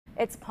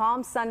It's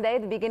Palm Sunday,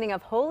 the beginning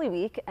of Holy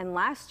Week, and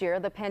last year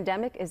the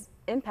pandemic has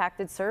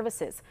impacted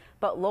services.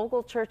 But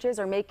local churches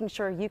are making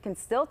sure you can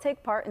still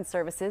take part in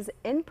services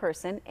in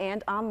person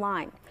and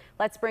online.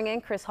 Let's bring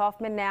in Chris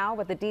Hoffman now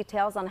with the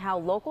details on how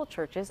local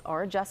churches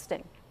are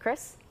adjusting.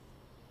 Chris?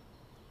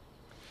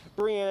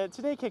 Brianna,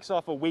 today kicks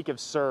off a week of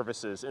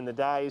services in the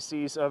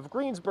Diocese of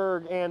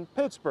Greensburg and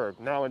Pittsburgh.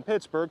 Now in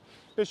Pittsburgh,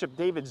 Bishop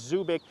David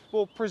Zubik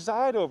will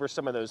preside over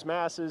some of those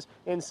masses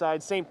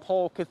inside St.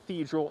 Paul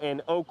Cathedral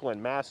in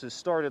Oakland. Masses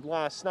started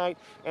last night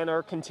and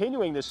are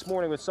continuing this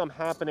morning with some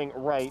happening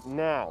right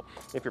now.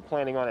 If you're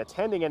planning on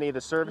attending any of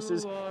the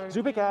services,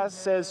 Zubik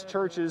says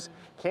churches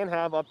can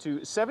have up to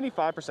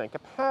 75%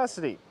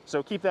 capacity,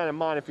 so keep that in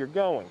mind if you're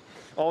going.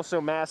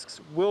 Also, masks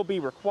will be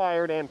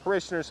required and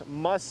parishioners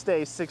must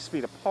stay 6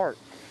 feet apart.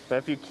 But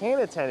if you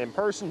can't attend in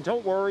person,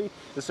 don't worry.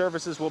 The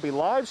services will be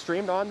live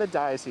streamed on the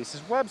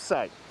Dioceses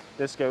website.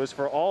 This goes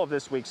for all of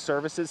this week's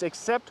services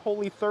except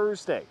Holy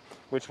Thursday,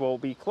 which will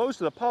be closed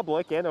to the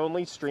public and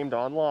only streamed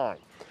online.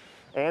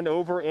 And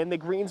over in the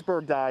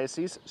Greensburg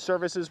Diocese,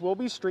 services will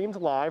be streamed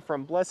live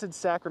from Blessed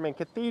Sacrament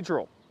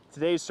Cathedral.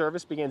 Today's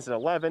service begins at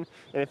 11,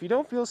 and if you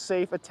don't feel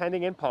safe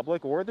attending in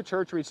public or the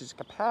church reaches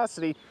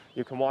capacity,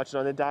 you can watch it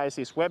on the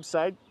Diocese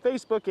website,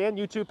 Facebook, and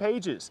YouTube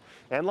pages.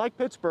 And like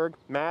Pittsburgh,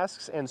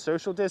 masks and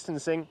social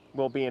distancing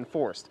will be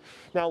enforced.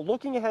 Now,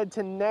 looking ahead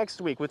to next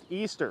week with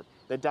Easter,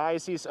 the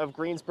Diocese of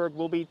Greensburg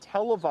will be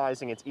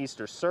televising its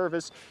Easter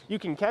service. You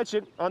can catch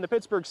it on the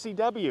Pittsburgh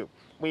CW.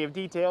 We have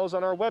details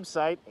on our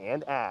website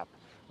and app.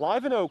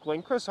 Live in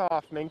Oakland, Chris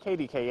Hoffman,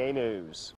 KDKA News.